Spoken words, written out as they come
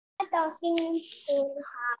talking in school.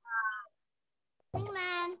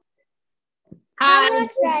 Man. Hi. I'm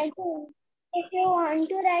not writing. If you want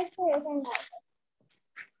to write, so you can write.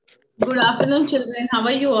 Good afternoon, children. How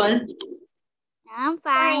are you all? I'm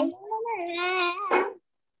fine.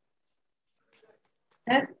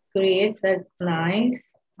 That's great. That's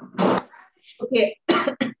nice. Okay.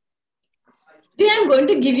 Today I'm going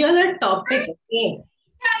to give you all a topic. Okay.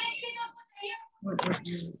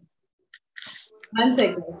 One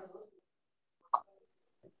second.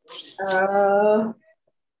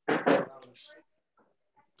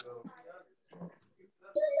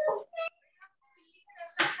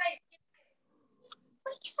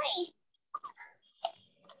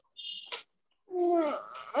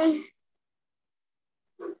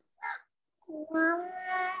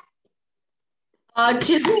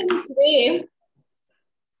 Children, today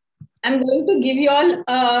I'm going to give you all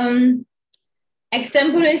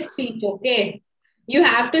extempore speech. Okay. You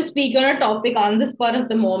have to speak on a topic on the spur of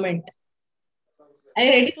the moment. Are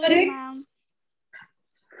you ready for it?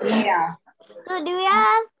 Yeah. So do we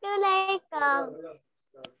have to like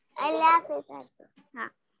I laugh at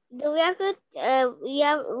that. Do we have to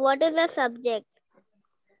what is the subject?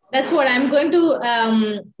 That's what I'm going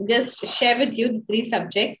to just share with you the 3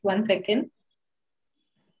 subjects. 1 second.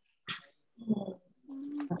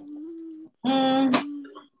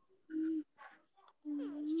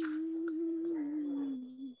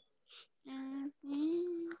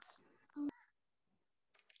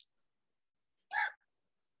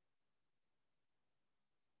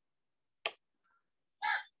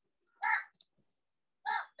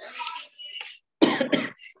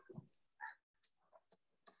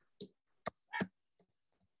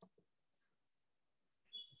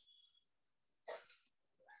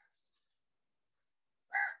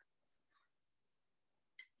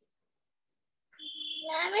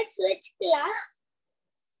 Ma'am, it's which class?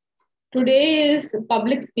 Today is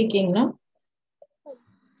public speaking, no?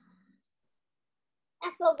 I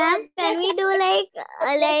forgot. Can we do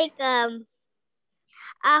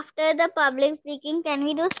after the public speaking, can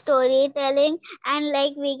we do storytelling and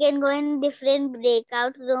like we can go in different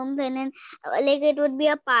breakout rooms and then like it would be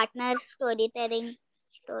a partner storytelling.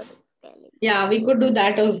 Yeah, we could do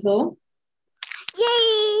that also.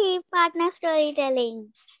 Yay! Partner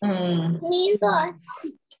storytelling. Please what?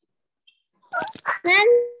 Ma'am,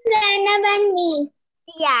 Zainab and me.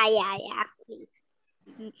 Yeah. Please.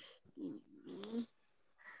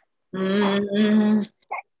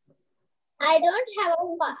 I don't have a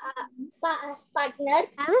partner.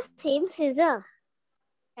 I have the same scissor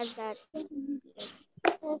as that.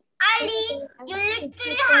 Ali, you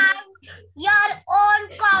literally have your own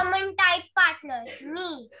common type partner,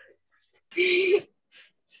 me.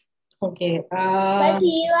 Okay. But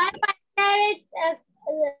you are partner with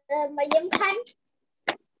Mariam Khan.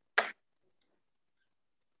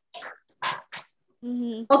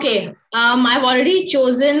 Okay. I've already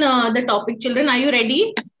chosen the topic. Children, are you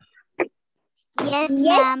ready? Yes,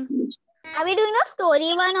 ma'am. Are we doing a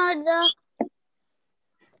story one or the?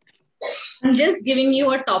 I'm just giving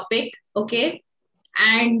you a topic, okay?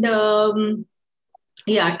 And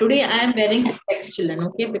yeah, today I am wearing specs, children,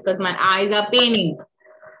 okay? Because my eyes are paining.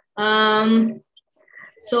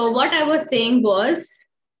 So what I was saying was,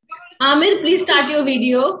 Amir, please start your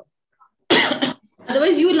video.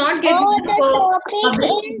 Otherwise, you will not get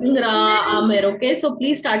public speaking, Amir, okay? So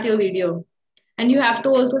please start your video. And you have to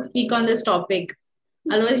also speak on this topic.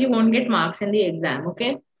 Otherwise, you won't get marks in the exam,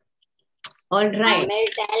 okay? All right. Amir,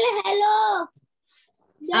 tell hello.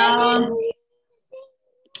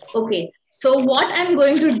 Okay, so what I'm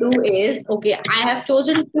going to do is, okay, I have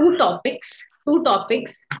chosen two topics,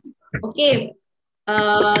 okay.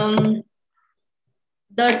 The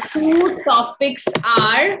two topics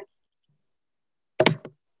are,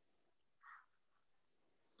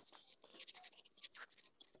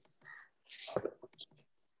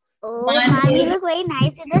 oh, ma'am, you look very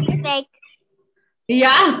nice with the spec.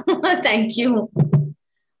 Yeah, thank you.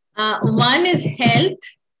 One is health,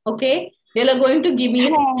 okay. You are going to give me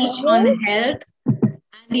a speech on health. And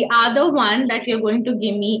the other one that you're going to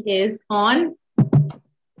give me is on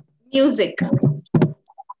music.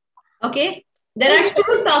 Okay, there are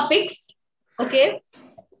two topics. Okay,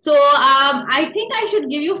 so I think I should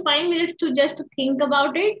give you 5 minutes to just to think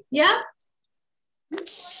about it. Yeah.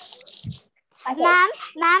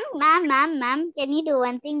 Ma'am, can you do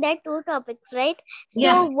one thing? There are two topics, right? So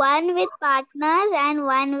yeah. One with partners and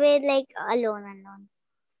one with like alone.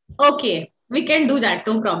 Okay, we can do that.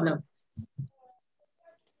 No problem.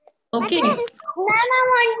 Okay. Ma'am, I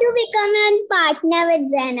want to become a partner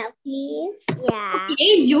with Zainab, please. Yeah.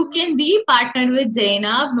 Okay, you can be partnered with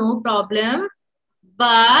Zainab, no problem.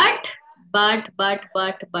 But,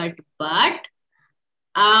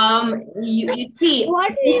 you see,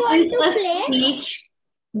 What do you want to play? speech.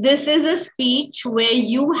 This is a speech where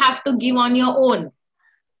you have to give on your own.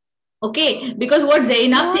 Okay, because what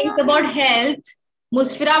Zainab thinks about health,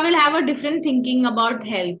 Musfira will have a different thinking about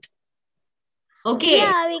health. Okay.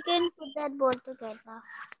 Yeah, we can put that both together.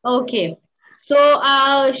 Okay. So,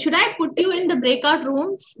 should I put you in the breakout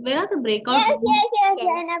rooms? Where are the breakout rooms? Yes, Yes.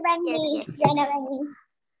 Zainab and Yes, me. yes. Zainab and me.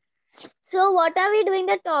 So what are we doing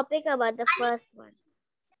the topic about the first one?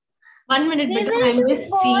 1 minute, We beta. will I'm do just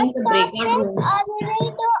both seeing the breakout topics rooms. or we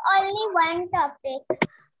will do only one topic.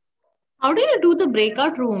 How do you do the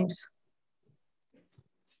breakout rooms?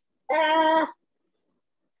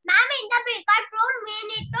 Ma'am, in the breakout room, we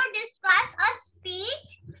need to discuss a speech.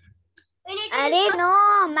 We need to Arey no,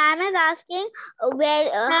 ma'am is asking where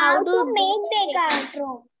how to make breakout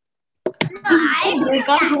room. No, I do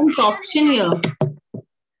breakout rooms option here.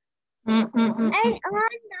 And on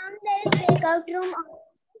down there is breakout room.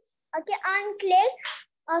 Okay, on click.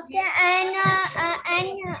 Okay, and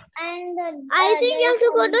I think you have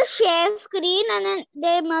to go to share screen and then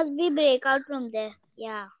there must be breakout room there.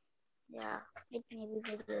 Yeah. It may be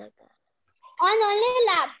maybe like that. on only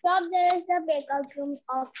laptop there is the breakout room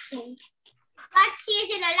option. But she is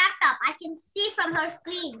in a laptop. I can see from her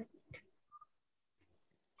screen.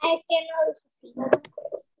 I can also see.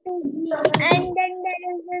 And then there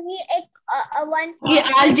will be a one. Okay,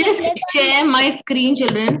 I'll just share my screen,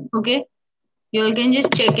 children. Okay, you all can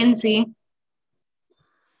just check and see.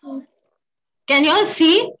 Can you all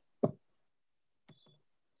see?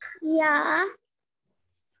 Yeah.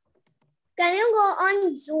 Can you go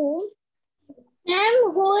on Zoom?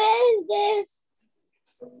 Ma'am, who is this?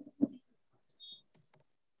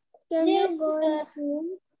 Can you go on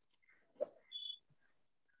Zoom?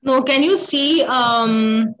 No, can you see?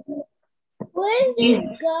 Who is this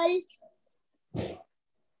girl?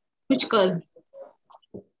 Which girl?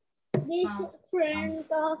 This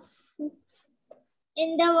front of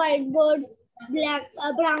in the whiteboard, black,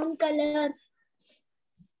 brown color.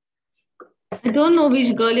 I don't know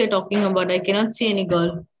which girl you're talking about. I cannot see any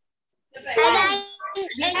girl.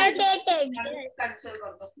 Annotated.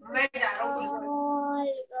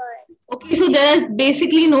 Okay, so there are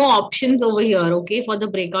basically no options over here. Okay, for the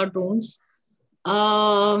breakout rooms.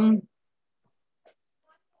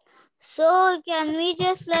 So can we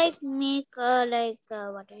just like make what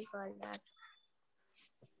do we call that?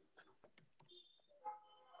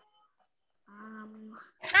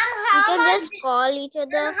 We can just call each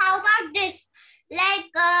other. How about this?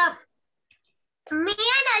 Like me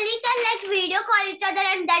and Ali can like video call each other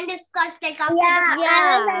and then discuss like after I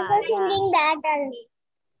was thinking that only.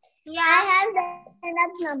 Yeah, I have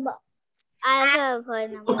Zainab's number. I have her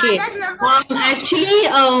number. Okay. Actually,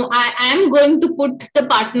 I am going to put the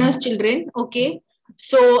partners, children. Okay.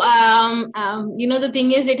 So, you know, the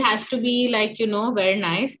thing is, it has to be like, you know, very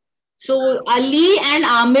nice. So, Ali and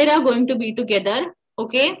Amir are going to be together.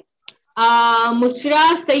 Okay.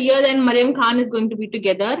 Musfira, Sayyed and Mariam Khan is going to be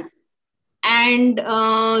together. And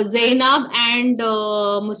Zainab and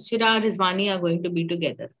Musfira Rizwani are going to be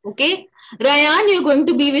together. Okay. Rayan, you're going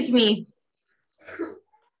to be with me.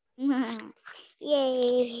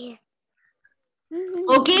 Yay.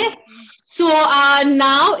 Okay, so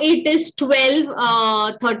now it is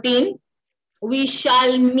 12:13. We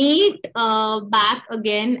shall meet back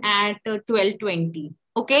again at 12:20.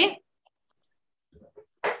 Okay,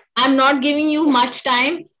 I'm not giving you much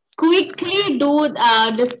time. Quickly do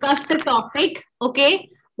discuss the topic. Okay,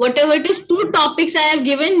 whatever it is, 2 topics I have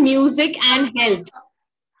given: music and health.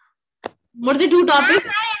 What are the 2 topics?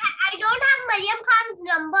 I don't have Mariam Khan's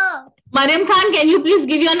number. Mariam Khan, can you please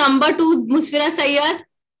give your number to Musfira Sayyad?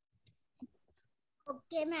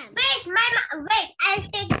 Okay, ma'am. Wait, I'll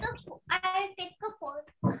take the phone.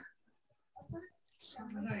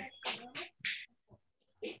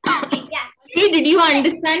 Yeah. See, did you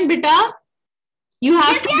understand, beta? You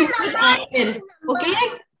have Give to your do it number. after. Okay?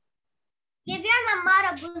 Give your number,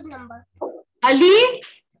 Abu's number. Ali?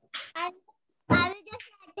 I will just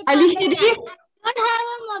write it Ali on the Sharif? chat. I don't have a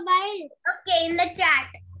mobile. Okay, in the chat.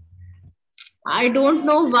 I don't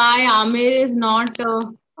know why Amir is not.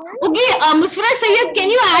 Okay, Musfira Sayyed, can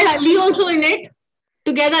you add Ali also in it?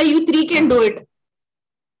 Together, you 3 can do it.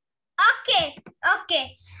 Okay.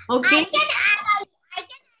 Okay. I can add Ali.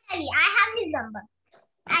 I have his number.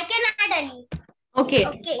 I can add Ali. Okay.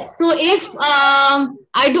 Okay. So if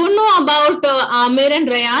I don't know about Amir and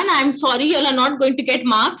Rayan, I'm sorry, you all are not going to get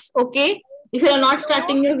marks. Okay. If you are not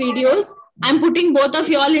starting your videos, I'm putting both of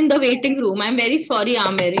you all in the waiting room. I'm very sorry,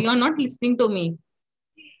 Amir. You are not listening to me.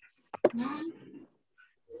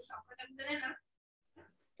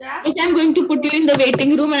 If I'm going to put you in the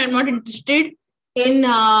waiting room and I'm not interested in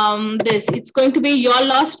this, it's going to be your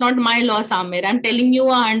loss, not my loss, Amir. I'm telling you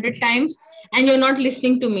 100 times and you're not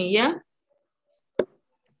listening to me, yeah?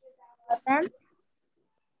 Ma'am?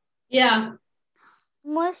 Yeah.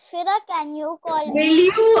 Musfira, can you call Will me?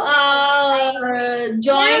 you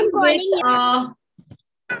join with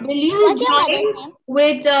will you What's your mother's join name?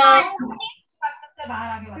 with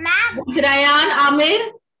Ryan,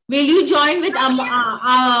 Amir? Will you join with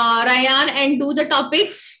Ryan and do the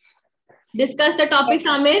topics? Discuss the topics,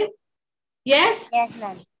 Amir? Yes? Yes,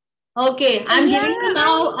 ma'am. Okay, I'm giving you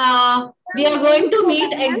now. We are going to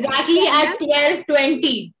meet exactly at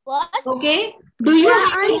 12:20. What? Okay. Do you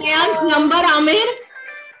have Ryan's number, Amir?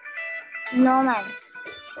 No, ma'am.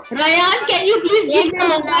 Ryan, can you please Yes, give your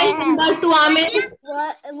ma'am, I mobile have. number to Amir?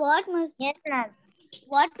 Yes, ma'am.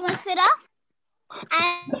 What, Musfira?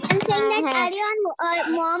 I'm saying that are you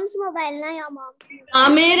on mom's mobile, na your mom's mobile?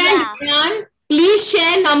 Amir and Yeah. Ryan, please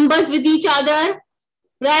share numbers with each other.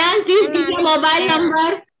 Ryan, please give your mobile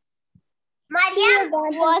number. What's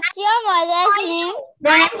your mother's name?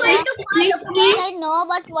 Ryan, going to please, please. I know,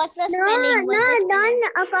 but what's the No, spelling? What's the spelling?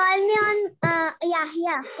 don't call me on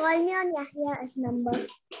Yahya. Call me on Yahya's number.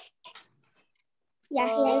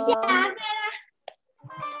 Yahya's number.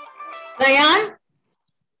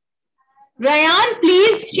 Ryan,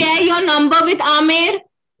 please share your number with Amir.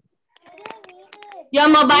 Your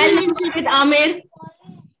mobile number with Amir.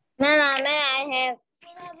 Ma'am, I have.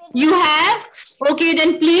 You have? Okay,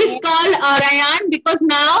 then please call Ryan because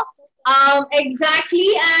now exactly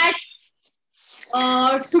at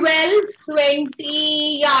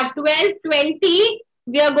 12:20, yeah, 12:20,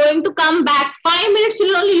 we are going to come back. 5 minutes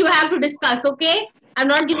till only you have to discuss, okay? I'm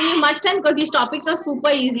not giving you much time because these topics are super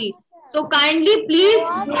easy. So kindly please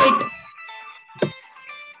do it.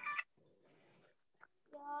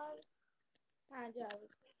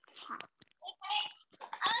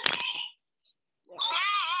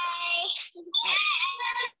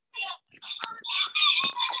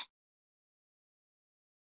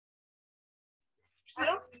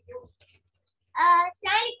 Hello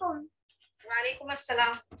Assalamualaikum. वालेकुम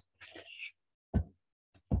अस्सलाम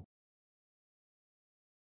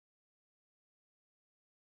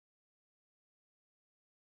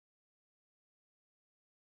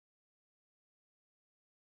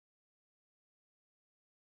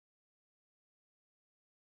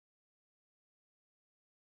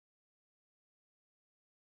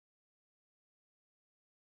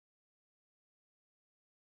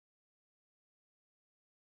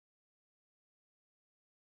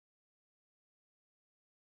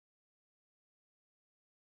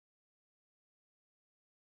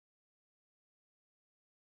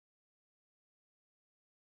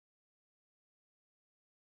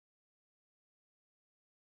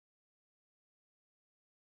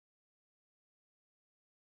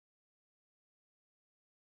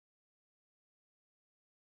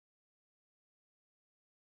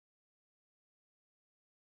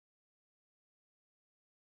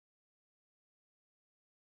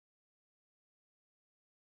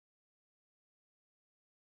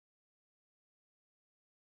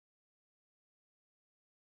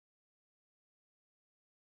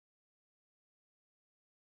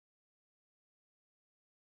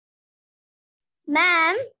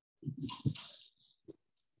Ma'am.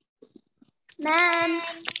 Ma'am.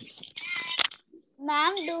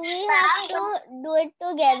 Ma'am, do we have to do it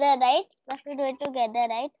together, right? We have to do it together,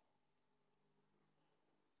 right?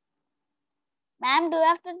 Ma'am, do we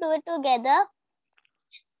have to do it together?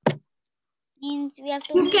 Means we have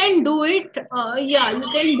to. You can do it. Yeah,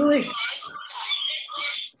 you can do it.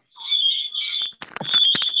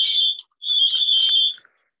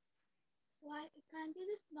 Why can't you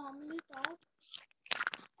just normally talk?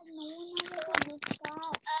 No one knows how to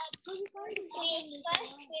start. So you can't do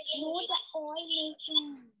No, the oil making.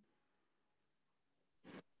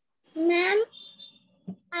 Ma'am,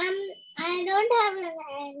 I don't have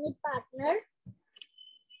any partner.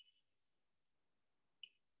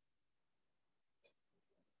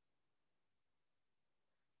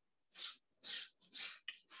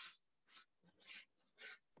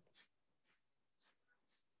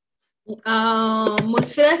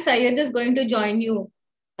 Musfira Syed is going to join you,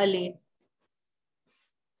 Ali.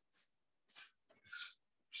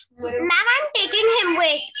 Ma'am, I'm taking him.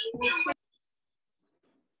 Wait.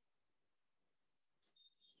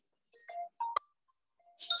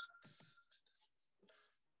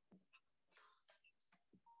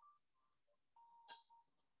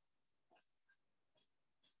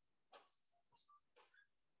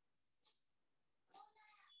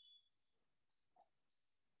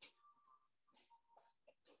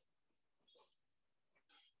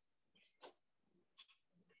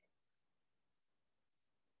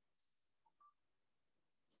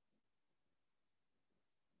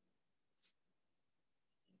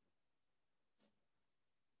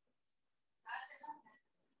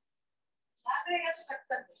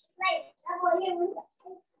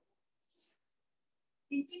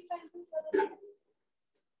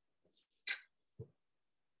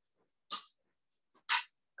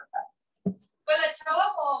 कल अच्छा हुआ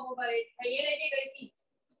वो mobile ये लेके गई थी।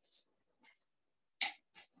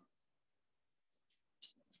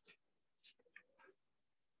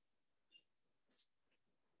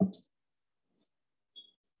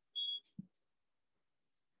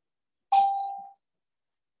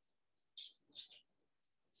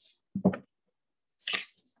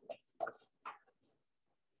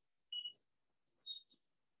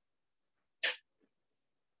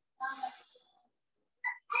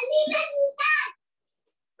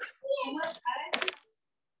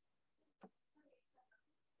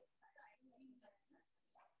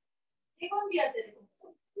 ये कौन दिया तेरे को?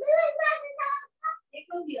 ये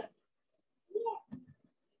कौन दिया?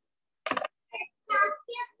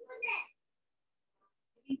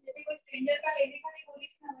 तेरे को स्ट्रेंजर का लेने का नहीं बोली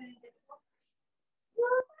थी ना मैंने तेरे को।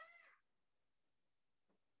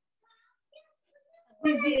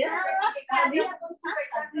 बिजी है मेरी क्लास अच्छा लग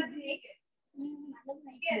रहा है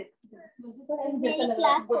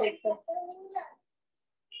ना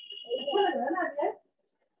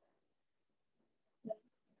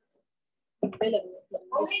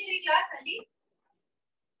हो गई तेरी क्लास अली?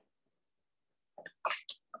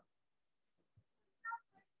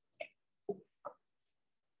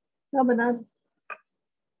 क्या बना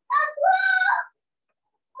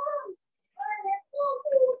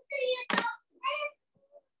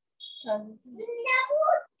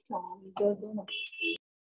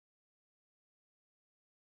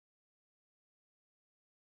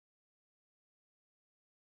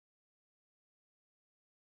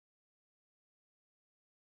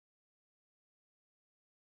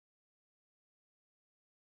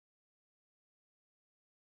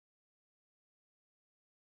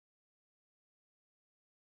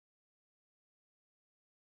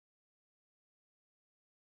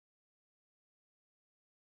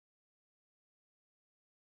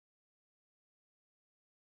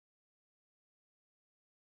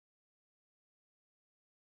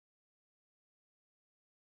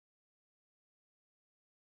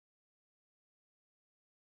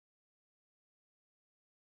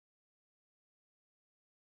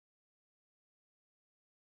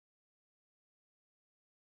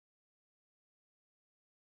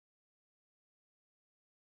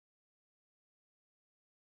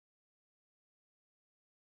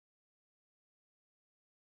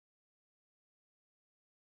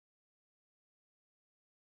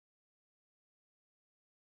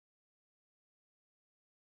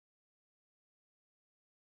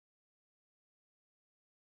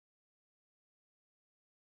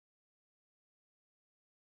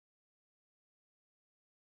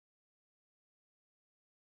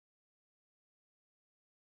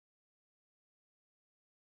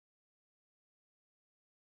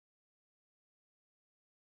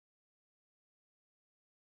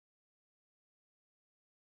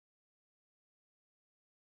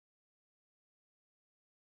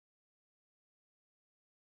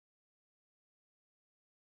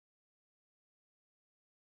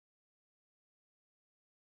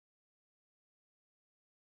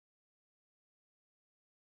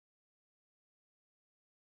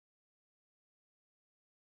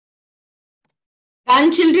Done,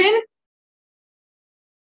 children?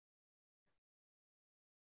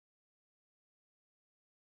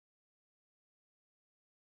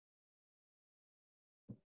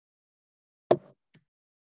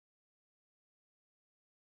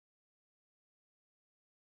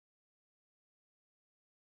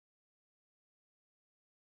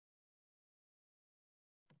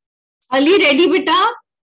 Ali, ready, beta?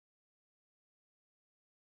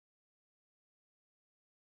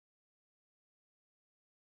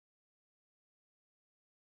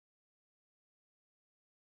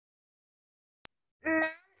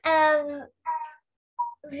 Um,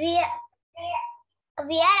 we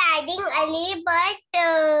are adding Ali, but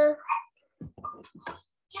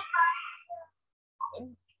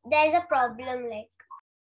there's a problem. Like,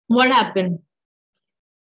 What happened?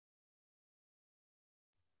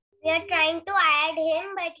 we are trying to add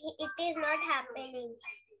him, but it is not happening.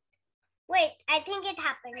 Wait, I think it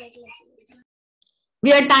happened.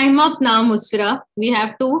 We are time up now, Musfira. We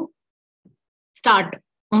have to start.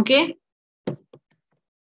 Okay.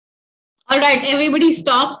 All right, everybody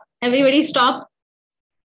stop. Everybody stop.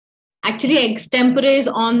 Actually, extempore is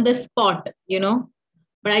on the spot, you know.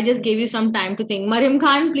 But I just gave you some time to think. Mariam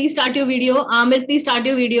Khan, please start your video. Amir, please start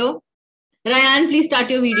your video. Ryan, please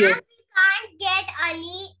start your video.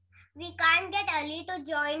 We can't get Ali to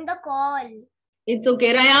join the call. It's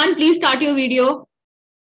okay. Ryan, please start your video.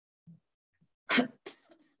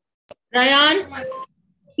 Ryan,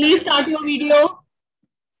 please start your video.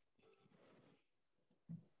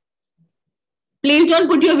 Please don't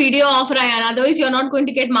put your video off, Ryan. Otherwise, you're not going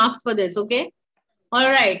to get marks for this, okay? All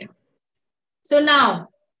right. So now,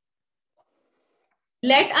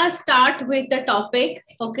 let us start with the topic,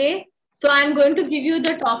 okay? So I'm going to give you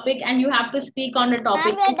the topic and you have to speak on the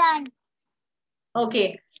topic. We're done.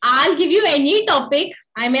 Okay. I'll give you any topic.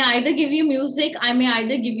 I may either give you music, I may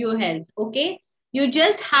either give you health, okay? You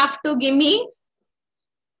just have to give me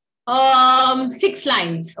 6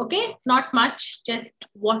 lines, okay? Not much, just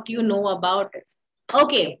what you know about it.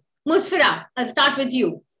 Okay, Musfira, I'll start with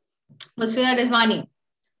you. Musfira Rizwani,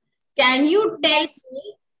 can you tell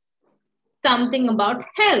me something about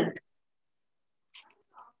health?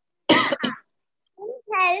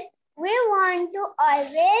 Health, we want to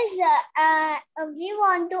always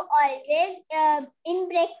in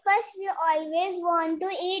breakfast we always want to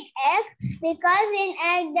eat egg, because in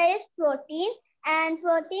egg there is protein, and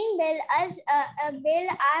protein build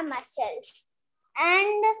our muscles.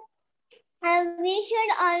 And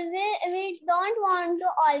we don't want to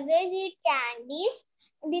always eat candies,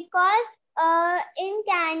 because we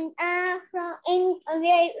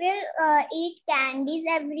will eat candies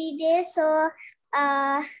every day, so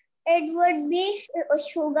it would be a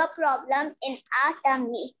sugar problem in our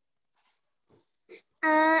tummy.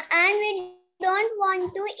 And we don't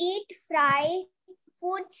want to eat fried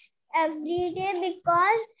foods every day,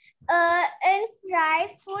 because in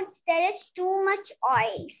fried foods there is too much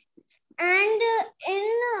oils. And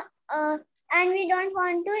and we don't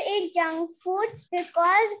want to eat junk foods,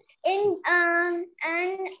 because in one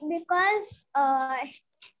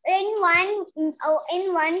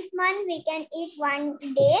month we can eat one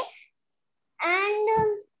day. And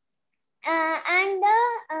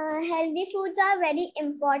healthy foods are very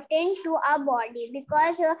important to our body,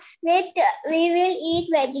 because we will eat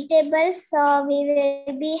vegetables, so we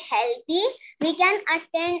will be healthy. We can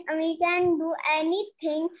do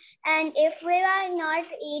anything, and if we are not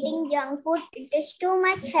eating junk food, it is too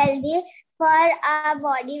much healthy for our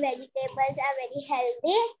body. Vegetables are very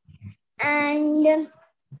healthy, and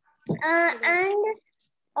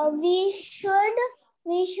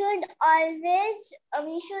we should always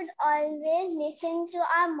listen to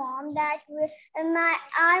our mom, that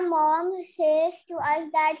our mom says to us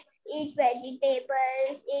that eat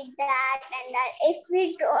vegetables, eat that and that. If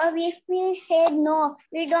we say no,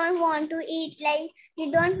 we don't want to eat, like we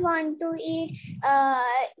don't want to eat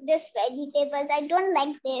this vegetables, I don't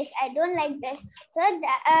like this, so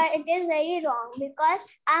it is very wrong, because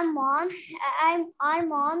our mom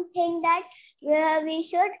think that we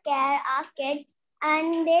should care our kids,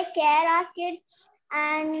 and they care our kids,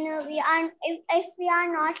 and if we are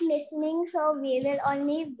not listening, so we will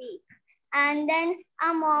only weak. And then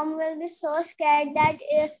our mom will be so scared that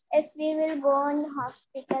if we will go in the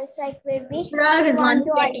hospital, so it will be. Musfira Rizwani,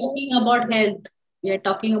 we are talking about health. We are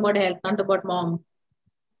talking about health, not about mom.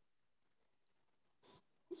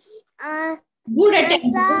 Good attempt.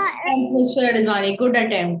 Musfira Rizwani, good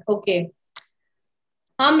attempt. Okay.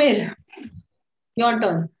 Amir, your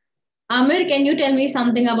turn. Amir, can you tell me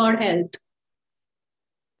something about health?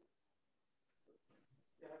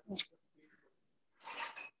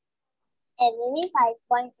 Every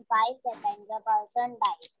 5.5 seconds, a person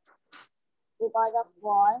dies because of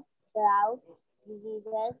war, drought,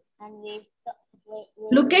 diseases, and waste.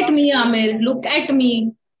 Look at me, Amir. Look at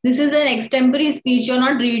me. This is an extempore speech. You're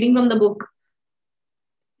not reading from the book.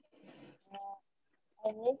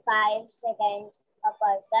 Every 5 seconds, a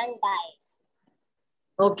person dies.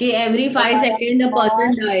 Okay, every 5 seconds, a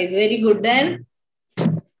person dies. Very good. Then?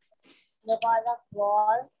 Because of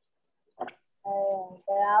war,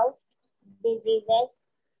 drought, diseases,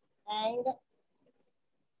 and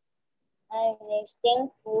wasting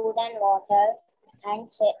food and water,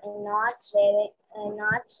 and not sharing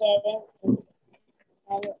food.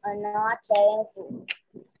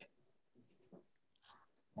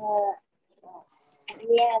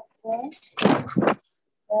 We have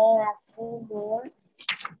to do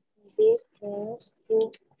these things to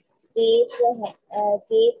keep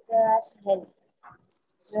us healthy.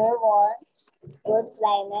 No war, good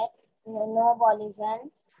climate, no pollution.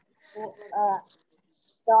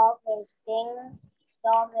 Stop wasting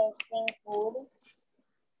food,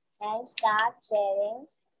 and start sharing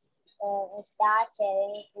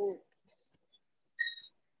food.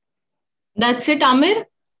 That's it, Amir?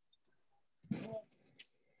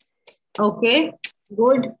 Okay,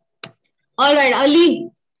 good. All right,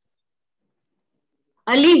 Ali.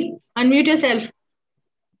 Ali, unmute yourself.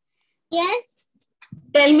 Yes.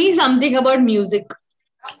 Tell me something about music.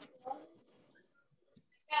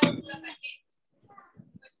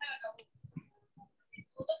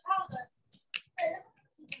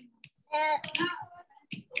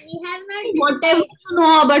 We have not Whatever decided. you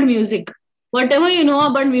know about music. Whatever you know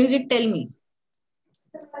about music, tell me.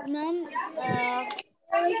 Ma'am,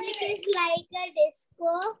 Music is like a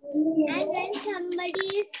disco, and when somebody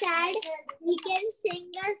is sad, we can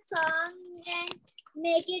sing a song and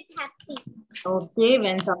make it happy. Okay,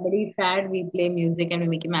 when somebody is sad, we play music and we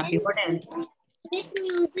make him happy. And What else? with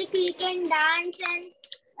music, we can dance and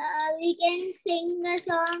we can sing a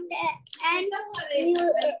song. And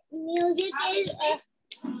music is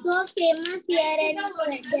so famous here and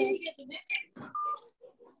there.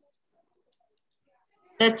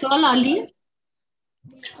 That's all, Ali.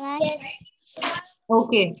 Yes.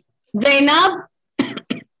 Okay. Zainab,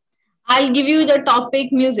 I'll give you the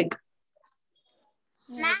topic music.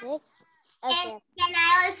 music. Okay. Can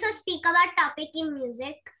I also speak about topic in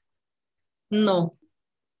music? No.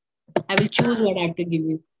 I will choose what I have to give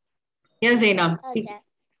you. Yes, Zainab. Speak. Okay.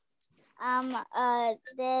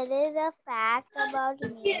 There is a fact about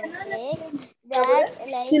music that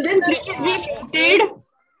Children, please be if muted.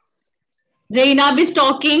 Zainab is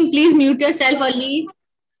talking. Please mute yourself, Ali.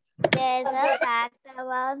 there's a fact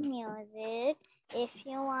about music. If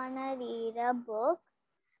you wanna read a book,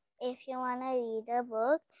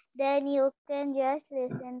 then you can just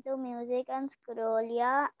listen to music and scroll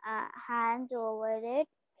your hands over it,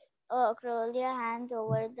 or scroll your hands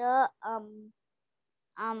over the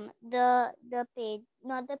page,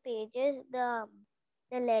 not the pages, the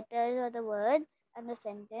letters or the words and the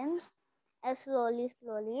sentence, slowly,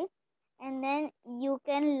 and then you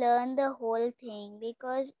can learn the whole thing,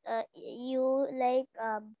 because you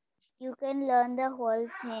can learn the whole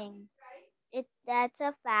thing. That's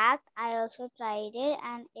a fact. I also tried it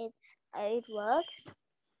and it works.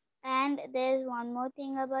 And there's one more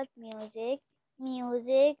thing about music.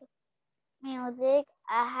 Music music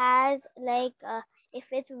has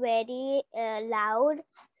if it's very loud,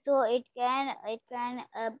 so it can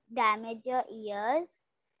damage your ears.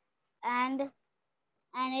 And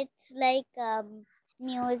and it's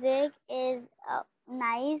music is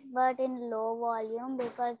nice but in low volume,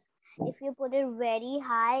 because if you put it very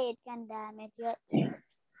high, it can damage your ears.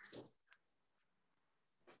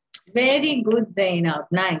 Very good, Zainab.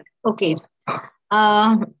 Nice. Okay.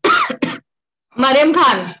 Uh, Mariam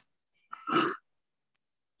Khan,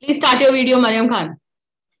 please start your video, Mariam Khan.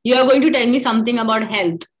 You are going to tell me something about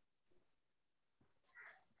health.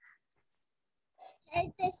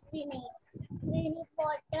 Health is we need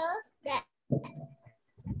water. That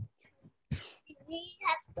we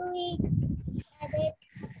have to eat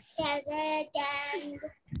carrot and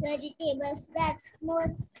vegetables. That's more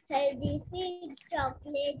healthy. Feed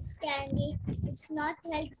chocolates, candy. It's not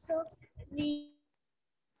healthy, so we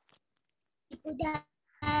could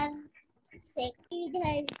have feed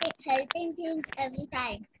healthy things every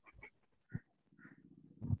time.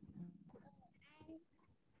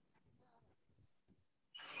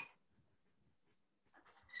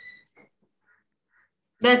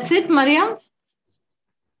 That's it, Mariam.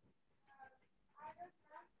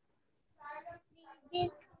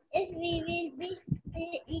 If we will be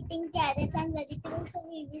eating carrots and vegetables, so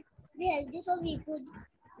we will be healthy.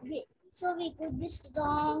 So we could be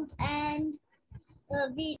strong and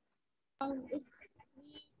be strong if we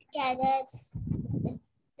eat carrots. Then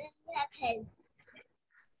we have health.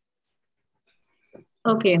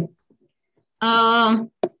 Okay.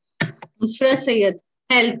 Nusrat Sayed,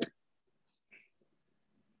 health.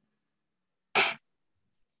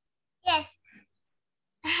 Yes,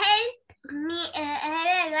 health. Hello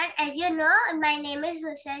everyone. As you know, my name is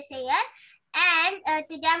Nusrat Sayed, and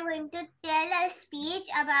today I'm going to tell a speech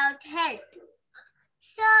about health.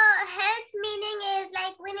 So health meaning is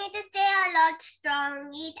like we need to stay a lot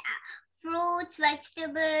strong, eat fruits,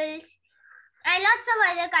 vegetables, and lots of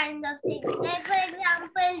other kinds of things. Like for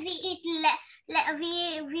example, we eat we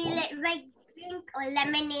drink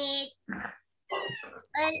lemonade.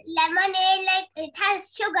 Lemonade, like it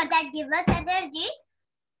has sugar that gives us energy,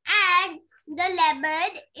 and the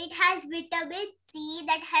lemon, it has vitamin C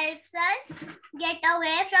that helps us get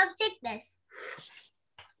away from sickness.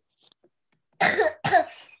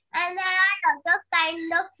 And there are lots of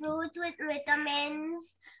kind of fruits with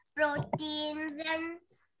vitamins, proteins, and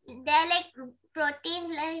they're like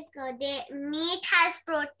proteins, meat has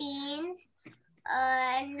proteins,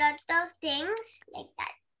 and lot of things like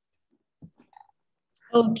that.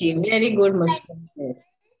 Okay, very good, Nusrat. And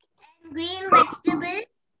green vegetables,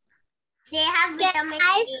 they have vitamin. Can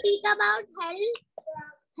I speak about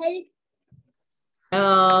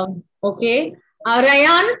health? Okay.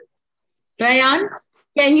 Ryan,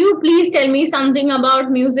 can you please tell me something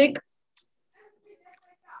about music?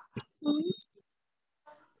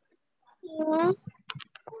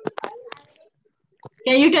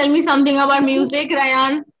 Can you tell me something about music,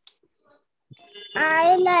 Ryan?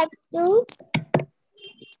 I like to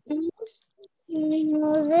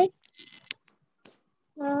music.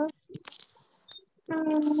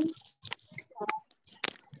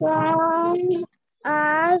 Songs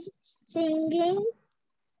as singing.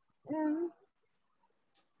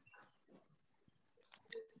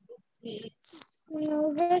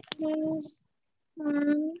 Music means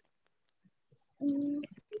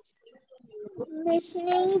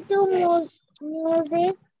listening to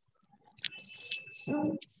music.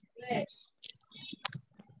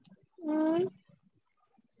 Mm,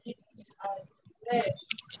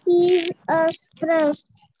 Keep us fresh.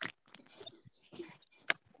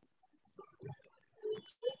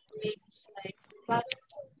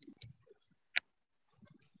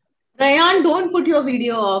 Ryan, don't put your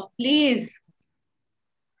video off, please.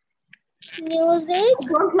 Music. I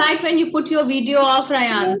don't like when you put your video off,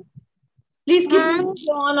 Ryan. Please keep the And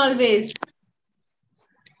video on always.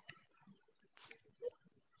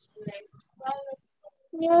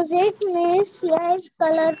 music makes life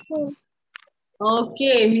colorful.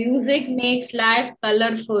 Okay, music makes life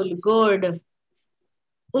colorful. Good.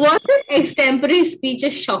 Was this extemporary speech a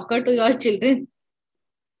shocker to your children?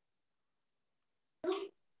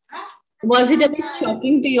 Was it a bit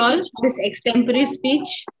shocking to you all, this extemporary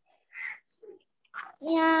speech?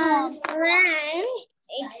 Yeah, when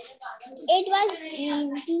it was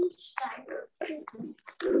easy.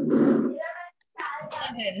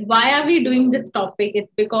 Why are we doing this topic?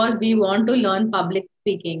 It's because we want to learn public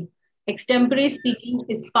speaking. Extemporary speaking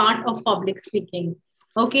is part of public speaking.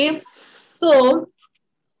 Okay, so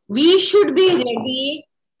we should be ready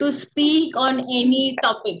to speak on any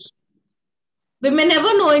topic. We may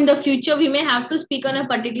never know, in the future we may have to speak on a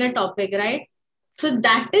particular topic, right? So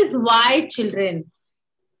that is why, children,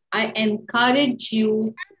 I encourage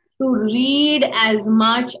you to read as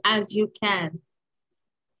much as you can.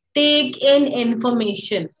 Take in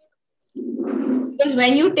information. Because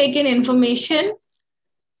when you take in information,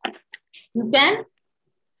 you can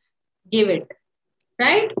give it,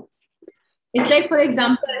 right? It's like, for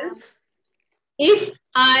example, if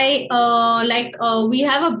we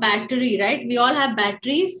have a battery, right? We all have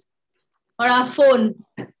batteries or our phone.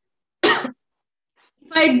 If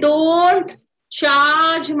I don't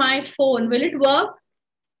charge my phone, will it work?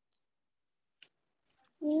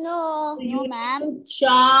 No. You ma'am. need to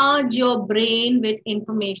charge your brain with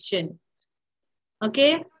information.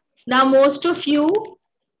 Okay. Now, most of you,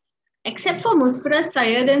 except for Musfira,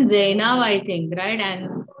 Syed and Zainab, I think, right?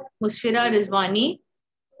 And Musfira, Rizwani,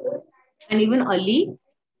 and even Ali.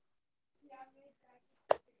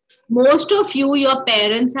 Most of you, your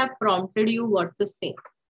parents have prompted you what to say,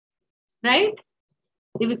 right?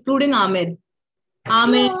 Including Amir.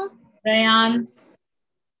 Amir, No. Rayan.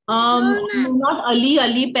 Not Ali.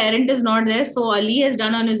 Ali parent is not there, so Ali has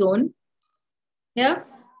done on his own. Yeah.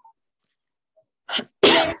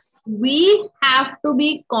 Yes. We have to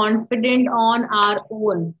be confident on our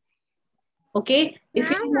own. Okay. If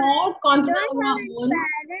Ma'am, you're not confident don't on have our any own,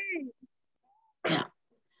 parents. yeah.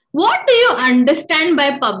 What do you understand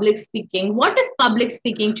by public speaking? What is public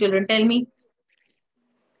speaking, children? Tell me.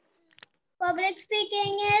 Public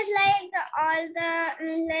speaking is like all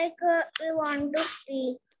the we want to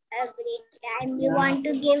speak every time. We want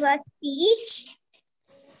to give a speech.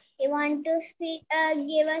 We want to speak,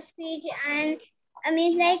 give a speech, and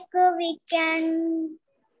we can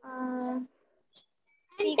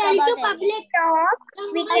Speak tell about to public talk.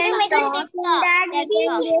 We can talk in that. We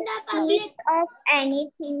can give speech of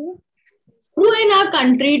anything. Who in our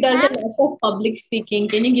country does a lot of public speaking?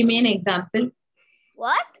 Can you give me an example?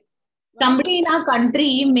 What? Somebody in our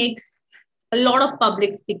country makes a lot of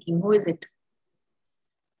public speaking. Who is it?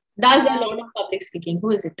 Does a lot of public speaking.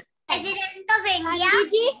 Who is it? President of India,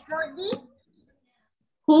 Modi.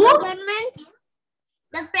 Who? Government.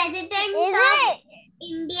 The President of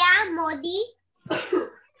India, Modi.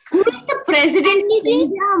 Who is the president of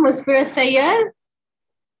India, Musfira Sayyad?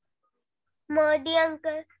 Modi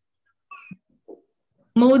uncle.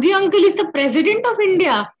 Modi uncle is the president of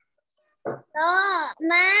India. No,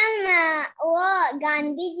 ma'am.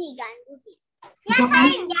 Gandhi ji.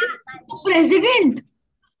 Gandhi is the president.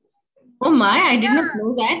 Oh my, I did not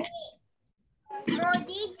know that.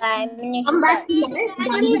 Modi. Prime Minister. Come back to life.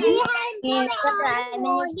 Gandhi ji. He is the Prime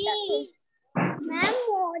Minister. Ma'am,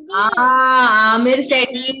 Modi. Amir said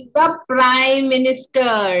he is the prime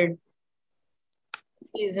minister.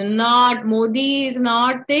 He is not. Modi is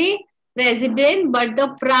not the president, but the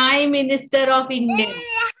Prime Minister of India.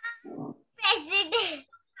 President.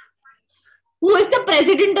 Who is the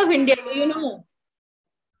President of India? Do you know?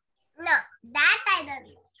 No, that I don't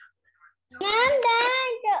know. Ma'am,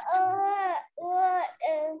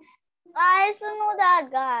 I also know that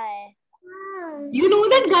guy. You know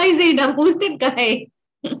that guy, Zainab. Who's that guy?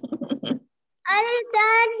 and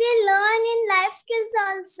that we learn in life skills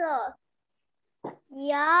also.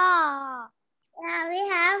 Yeah. Yeah, we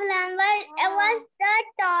have learned, but it was the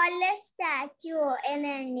tallest statue in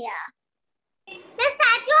India. The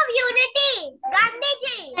Statue of Unity,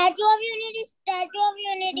 Gandhiji. Statue of Unity, Statue of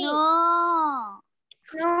Unity. No.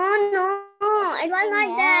 No, it was not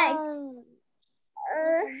that.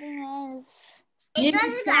 Something else. It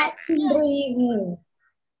was Gandhi.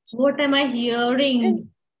 What am I hearing?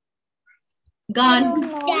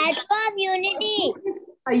 Statue of Unity.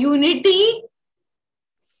 A unity?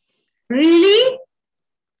 Really?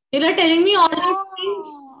 You're not telling me all these things?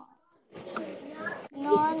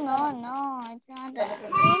 No. It's not that.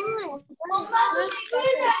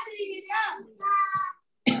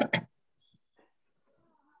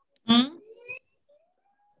 Hmm?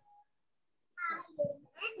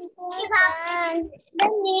 The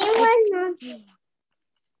name was not.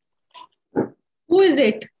 Who is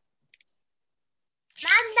it?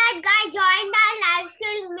 Ma'am, that guy joined our life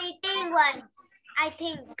skills meeting once, I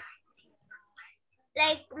think.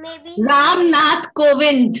 Like maybe. Ramnath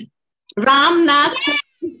Kovind. Ramnath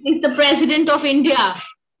Kovind is the President of India.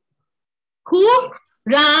 Who?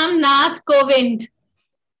 Ramnath Kovind.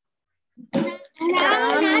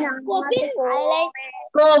 Ramnath Kovind. I like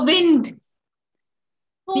Kovind.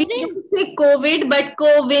 Please don't say COVID, but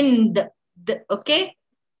Kovind. Okay?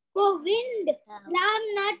 Kovind.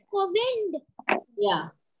 Ramnath Kovind. Yeah.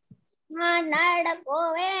 Ramnath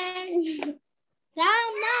Kovind.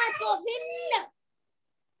 Ramnath Kovind.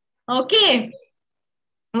 Okay.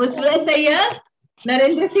 Musfira Sayyid,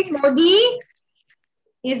 Narendra Singh Modi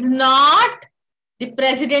is not the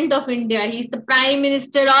President of India. He is the Prime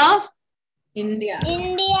Minister of India.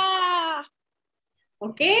 India.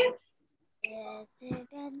 Okay?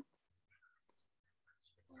 president.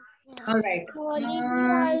 All right. Always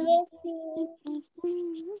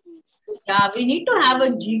Yeah, we need to have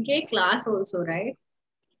a GK class also, right?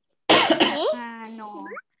 No.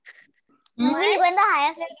 When we go in the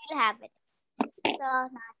higher field, we'll have it. So, not.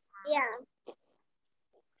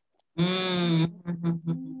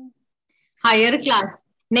 Mm. Higher class.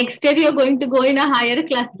 Next year you're going to go in a higher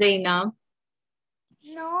class, Zainab.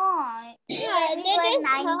 No. Yeah, When we they go didn't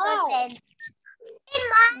 9th or know. 10th. in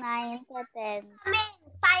my 9th or 10th.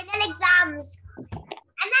 final exams.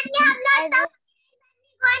 And then we have lots of we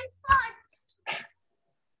go in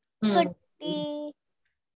fourth. Hmm.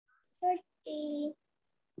 30.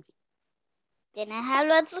 Can I have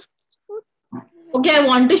lots of? Okay, I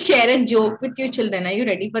want to share a joke with you children. Are you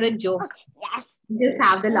ready for a joke? Yes. Just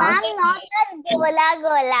have the laugh. Ma'am, not the gola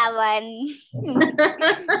one.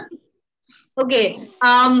 Okay.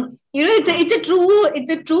 You know, it's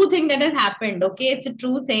a true thing that has happened. Okay, it's a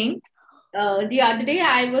true thing. The other day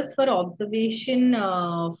I was for observation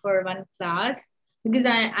for one class because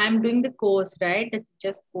I'm doing the course, right? The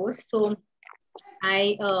teacher's course. So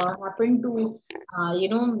I happened to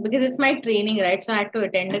because it's my training, right? So I had to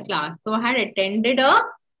attend a class. So I had attended a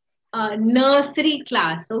nursery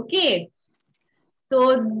class. Okay.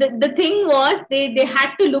 So the thing was they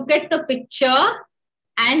had to look at the picture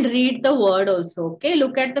and read the word also. Okay,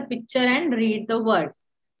 look at the picture and read the word.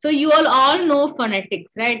 So you all know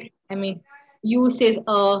phonetics, right? I mean, you says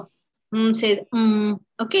says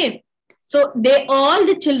okay. So all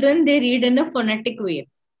the children they read in a phonetic way.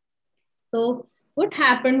 So what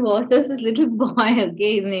happened was there's this little boy.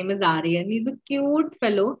 Okay, his name is Aryan. He's a cute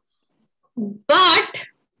fellow, but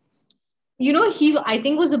he I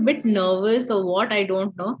think was a bit nervous or what, I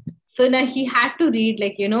don't know. So now he had to read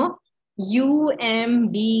UMBRELLA,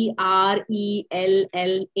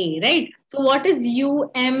 right? So what is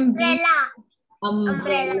UMB?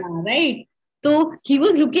 Umbrella, right? So he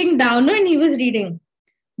was looking down and he was reading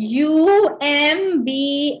UMBRELLA.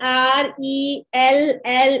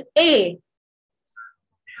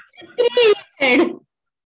 Chhatri, he said.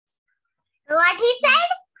 What he said?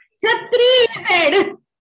 Chhatri, he said.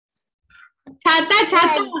 Chhata.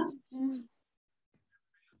 Chhatri.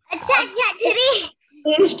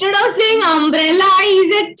 Instead of saying umbrella,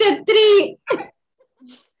 he said chhatri.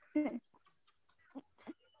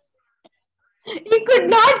 He could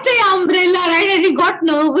not say umbrella, right? And he got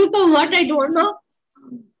nervous or what, I don't know.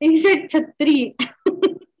 He said chhatri.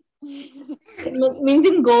 Means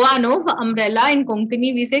in Goa, no, for umbrella, in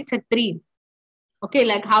Konkani we say chhatri. Okay,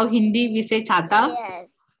 like how Hindi we say chhata. Yes.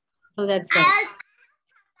 So that's it.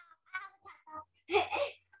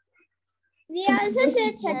 We also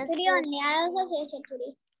say chhatri only. I also say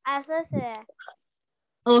chhatri. Also say.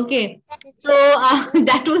 Okay. So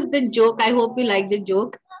that was the joke. I hope you like the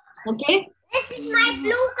joke. Okay. This is my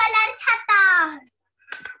blue color chhata.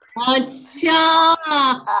 Acha.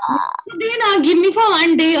 Give me for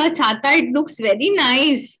one day a chata. It looks very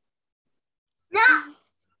nice. No.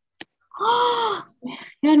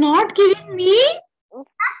 You're not giving me?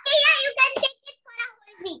 Okay, yeah, you can take it for a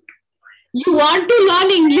whole week. You want to learn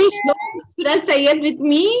English? No, Suraj Sayyed with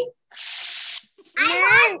me? I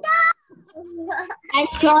want to. And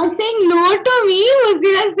you're saying no to me,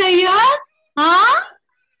 Suraj Sayyed? Huh?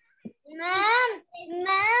 Ma'am,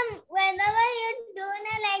 whenever you do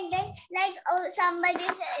like that, like somebody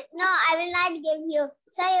said, no, I will not give you.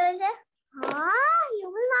 So you will say, huh? You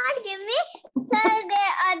will not give me? So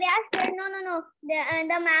they are saying, no.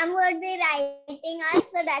 The ma'am would be writing us,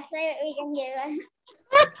 so that's why we can give her.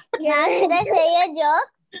 Now should I say a joke?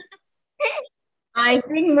 I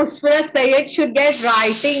think Musfira Sayyed should get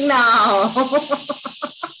writing now.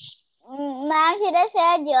 Ma'am, should I say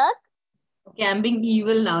a joke? Okay, I'm being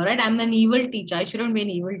evil now, right? I'm an evil teacher. I shouldn't be an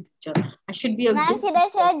evil teacher. I should be a Ma'am, good should I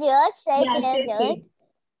say a joke? Should I say a say. joke?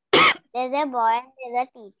 There's a boy and there's a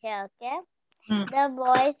teacher, okay? The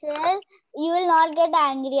boy says, you will not get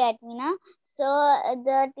angry at me, na? So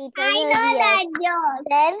the teacher says, yes. That joke.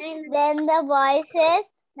 Then the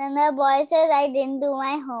boy says, I didn't do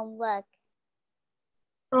my homework.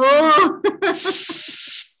 Oh.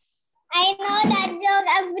 I know that joke.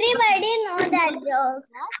 Everybody knows that joke.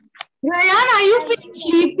 Rayan, are you feeling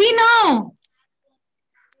sleepy now?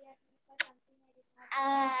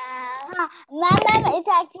 Ma'am, it's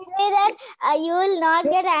actually that you will not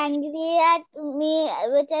get angry at me,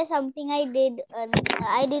 which is something I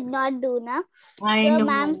did not do, na? So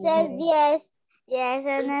ma'am says yes,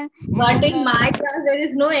 and then. But in my class, there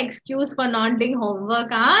is no excuse for not doing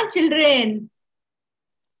homework, huh, children?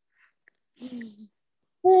 And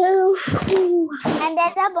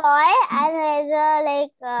there's a boy,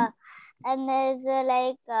 and there's a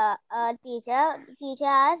teacher. Teacher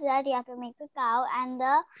asks that you have to make a cow and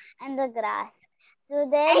the grass. So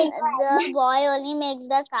then the boy only makes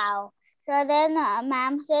the cow. So then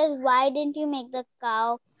ma'am says, why didn't you make the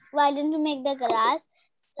cow? Why didn't you make the grass?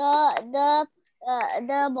 So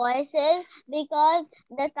the boy says, because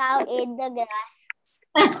the cow ate the grass.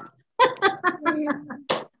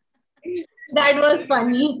 That was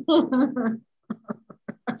funny.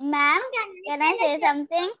 Ma'am, can I say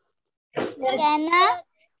something?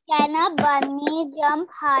 Can a bunny jump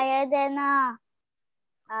higher than a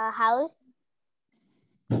house?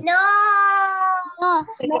 No.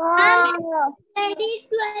 Ready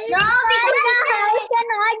 12. No, because the house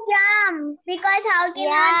cannot jump. Because house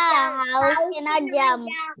cannot jump. House cannot jump.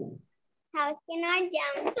 House cannot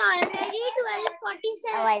jump. So already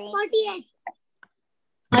 12:47, 48.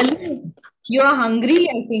 Ali, you are hungry,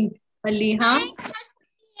 I think. Ali, huh?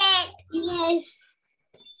 Yes.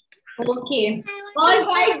 Okay. All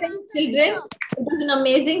right, then, children. It was an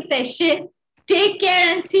amazing session. Take care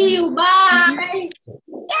and see you. Bye.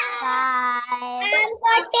 Bye. I'm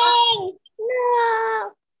cutting.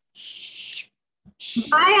 No.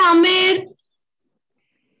 Bye, Aamir.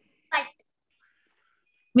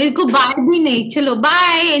 मेरे को bye भी नहीं चलो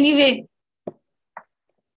bye anyway